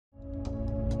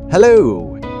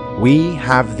Hello! We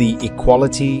have the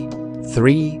equality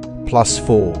 3 plus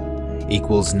 4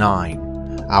 equals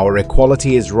 9. Our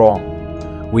equality is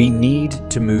wrong. We need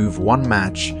to move one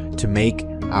match to make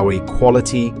our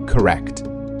equality correct.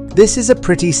 This is a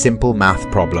pretty simple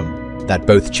math problem that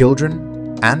both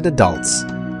children and adults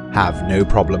have no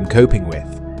problem coping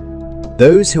with.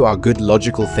 Those who are good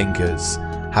logical thinkers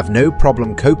have no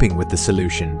problem coping with the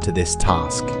solution to this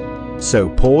task. So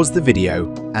pause the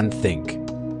video and think.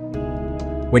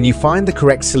 When you find the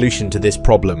correct solution to this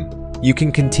problem, you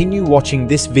can continue watching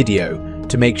this video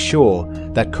to make sure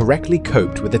that correctly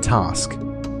coped with the task.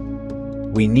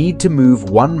 We need to move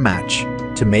one match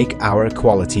to make our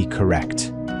equality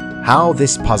correct. How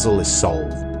this puzzle is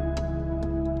solved.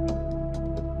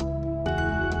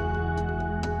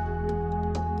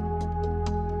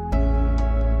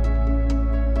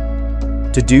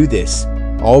 To do this,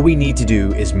 all we need to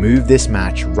do is move this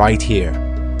match right here.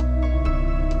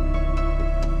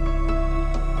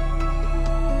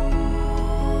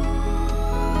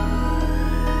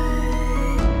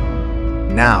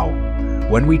 Now,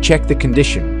 when we check the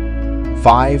condition,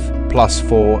 5 plus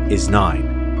 4 is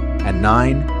 9, and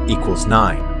 9 equals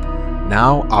 9.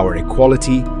 Now our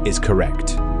equality is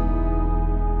correct.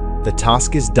 The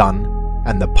task is done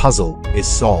and the puzzle is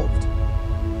solved.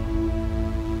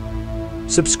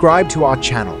 Subscribe to our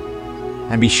channel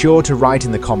and be sure to write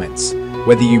in the comments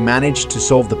whether you managed to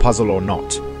solve the puzzle or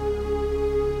not.